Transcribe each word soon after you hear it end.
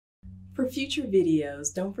For future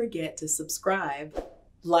videos, don't forget to subscribe,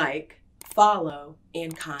 like, follow,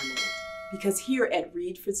 and comment. Because here at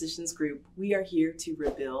Reid Physicians Group, we are here to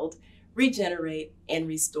rebuild, regenerate, and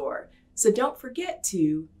restore. So don't forget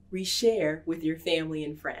to reshare with your family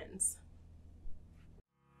and friends.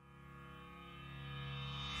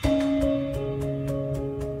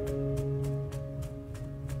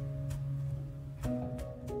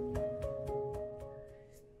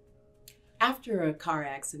 After a car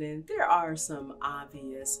accident, there are some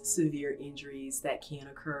obvious severe injuries that can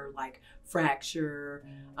occur, like fracture,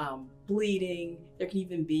 bleeding. There can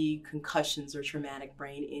even be concussions or traumatic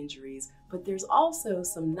brain injuries. But there's also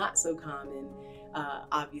some not so common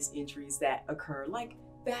obvious injuries that occur, like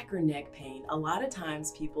back or neck pain. A lot of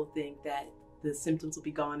times people think that the symptoms will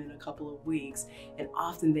be gone in a couple of weeks, and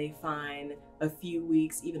often they find a few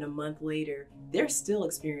weeks, even a month later, they're still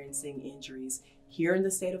experiencing injuries. Here in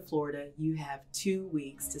the state of Florida, you have 2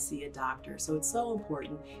 weeks to see a doctor. So it's so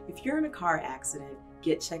important. If you're in a car accident,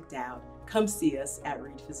 get checked out. Come see us at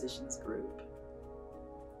Reid Physicians Group.